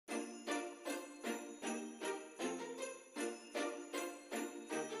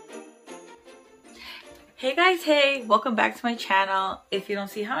Hey guys, hey, welcome back to my channel. If you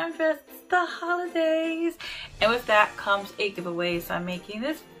don't see how I'm dressed, it's the holidays. And with that comes a giveaway. So I'm making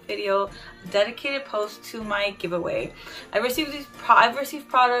this video a dedicated post to my giveaway. I've received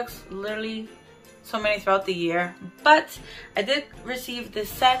products literally so many throughout the year, but I did receive this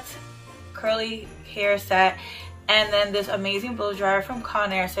set, curly hair set, and then this amazing blow dryer from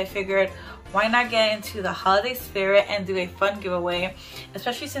Conair. So I figured, why not get into the holiday spirit and do a fun giveaway,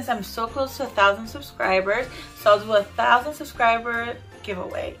 especially since I'm so close to 1,000 subscribers. So I'll do a 1,000 subscriber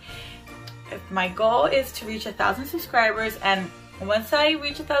giveaway. If my goal is to reach 1,000 subscribers, and once I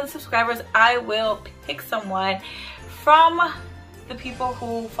reach 1,000 subscribers, I will pick someone from the people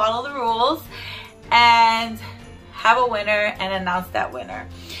who follow the rules and have a winner and announce that winner.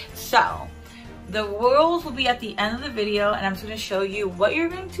 So the rules will be at the end of the video, and I'm just going to show you what you're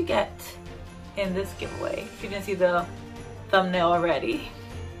going to get in this giveaway, if you didn't see the thumbnail already.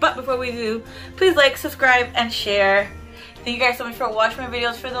 But before we do, please like, subscribe, and share. Thank you guys so much for watching my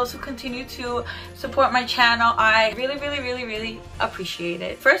videos. For those who continue to support my channel, I really appreciate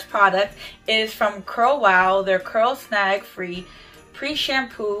it. First product is from Curl Wow, their Curl Snag Free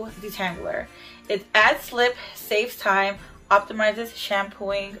Pre-Shampoo Detangler. It adds slip, saves time, optimizes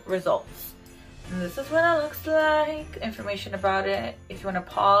shampooing results. And this is what it looks like. Information about it if you want to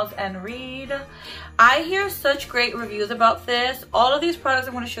pause and read. I hear such great reviews about this. All of these products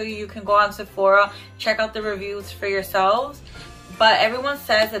I'm going to show you, you can go on Sephora, check out the reviews for yourselves. But everyone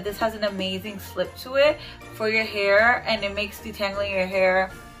says that this has an amazing slip to it for your hair, and it makes detangling your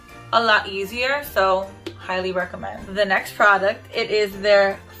hair a lot easier. So highly recommend. The next product, it is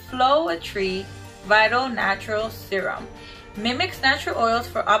their Floetry Vital Natural Serum. Mimics natural oils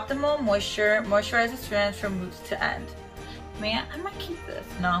for optimal moisture, moisturizes strands from roots to end. Man, I might keep this.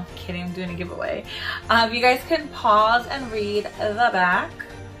 No, I'm kidding, I'm doing a giveaway. You guys can pause and read the back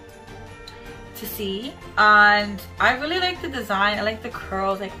to see. And I really like the design. I like the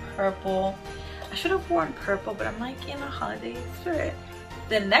curls, like purple. I should have worn purple, but I'm like in a holiday spirit.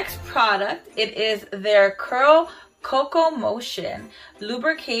 The next product, it is their Curl Cocoa Motion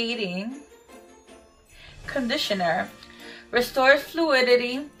Lubricating Conditioner. Restores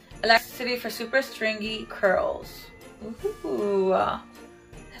fluidity, elasticity for super stringy curls. Ooh, that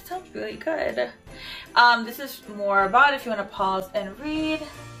sounds really good. This is more about if you want to pause and read.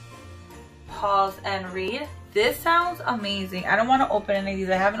 Pause and read. This sounds amazing. I don't want to open any of these.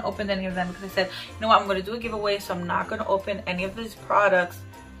 I haven't opened any of them because I said, you know what, I'm going to do a giveaway, so I'm not going to open any of these products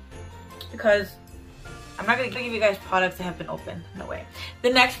because I'm not going to give you guys products that have been opened. No way.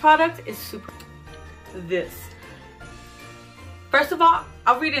 The next product is this. First of all,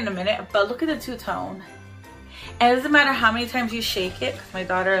 I'll read it in a minute, but look at the two-tone. And it doesn't matter how many times you shake it, because my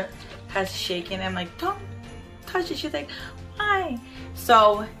daughter has shaken and I'm like, don't touch it. She's like, why?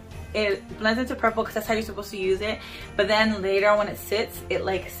 So it blends into purple because that's how you're supposed to use it. But then later when it sits, it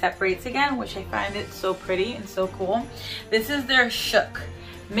like separates again, which I find it so pretty and so cool. This is their Shook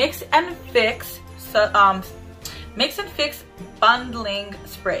Mix and Fix Bundling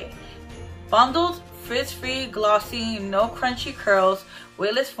Spray. Bundled, frizz-free, glossy, no crunchy curls,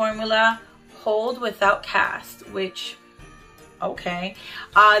 weightless formula, hold without cast, which, okay.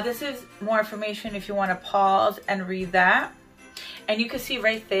 This is more information if you want to pause and read that. And you can see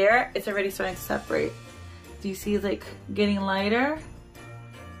right there, it's already starting to separate. Do you see like getting lighter?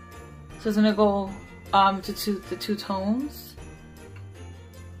 So it's gonna go to the two tones.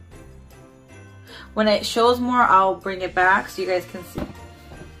 When it shows more, I'll bring it back so you guys can see.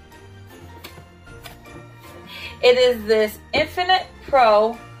 It is this Infinite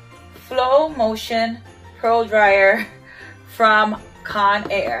Pro Flow Motion Pro Dryer from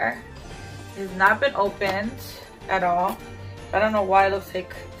Conair. It has not been opened at all. I don't know why it looks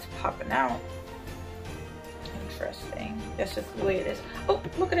like it's popping out. Interesting. That's just the way it is. Oh,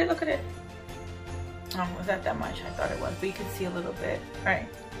 look at it, look at it. Oh, was that much? I thought it was, but you can see a little bit. All right,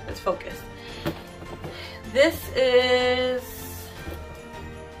 let's focus. This is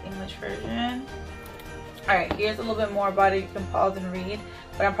English version. Alright, here's a little bit more about it. You can pause and read,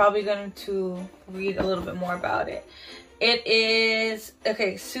 but I'm probably going to read a little bit more about it. It is,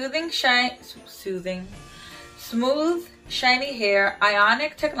 okay, smooth, shiny hair.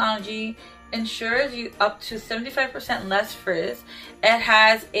 Ionic technology ensures you up to 75% less frizz. It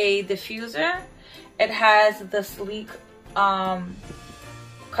has a diffuser. It has the sleek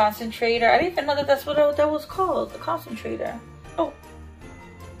concentrator. I didn't even know that that's what that was called, the concentrator. Oh.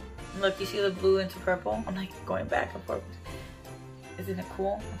 Look, you see the blue into purple? I'm like going back and forth. Isn't it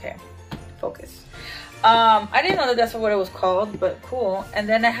cool? Okay, focus. I didn't know that that's what it was called, but cool. And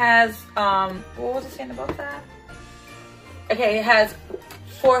then it has, what was it saying about that? Okay, it has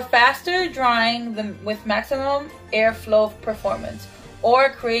for faster drying with maximum airflow performance, or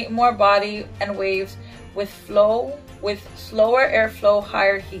create more body and waves with slower airflow,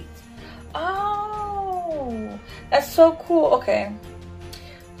 higher heat. Oh, that's so cool. Okay.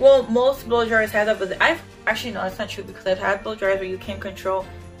 Well, most blow dryers have that, but I've actually, no, that's not true, because I've had blow dryers where you can control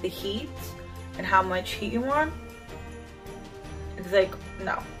the heat and how much heat you want. It's like,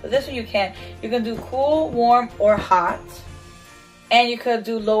 no, but this one you can. You can do cool, warm, or hot. And you could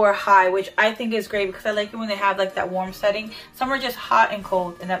do low or high, which I think is great, because I like it when they have like that warm setting. Some are just hot and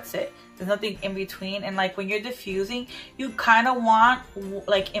cold, and that's it. There's nothing in between. And like when you're diffusing, you kind of want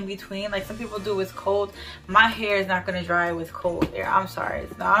like in between. Like some people do with cold. My hair is not gonna dry with cold air. I'm sorry,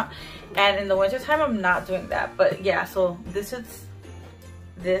 it's not. And in the winter time, I'm not doing that. But yeah, so this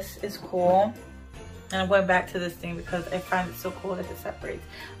is cool. And I'm going back to this thing because I find it so cool that it separates.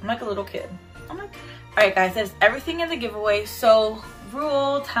 I'm like a little kid. I'm like, all right guys, there's everything in the giveaway. So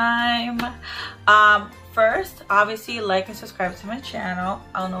rule time. First, obviously, like and subscribe to my channel.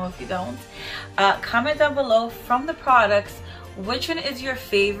 I don't know if you don't. Comment down below from the products which one is your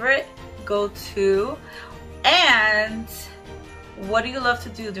favorite go-to, and what do you love to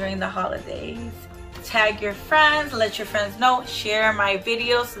do during the holidays. Tag your friends, let your friends know, share my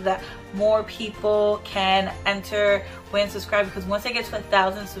videos so that more people can enter, win, subscribe, because once I get to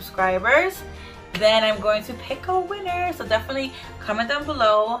 1,000 subscribers, then I'm going to pick a winner. So definitely comment down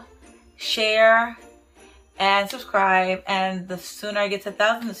below, share, and subscribe, and the sooner I get to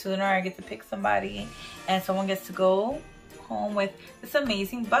 1,000, the sooner I get to pick somebody, and someone gets to go home with this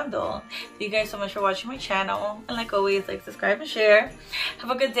amazing bundle. Thank you guys so much for watching my channel, and like always, like, subscribe, and share. Have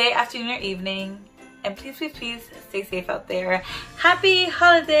a good day, afternoon, or evening, and please, please, please stay safe out there. Happy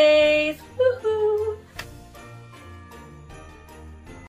holidays! Woohoo!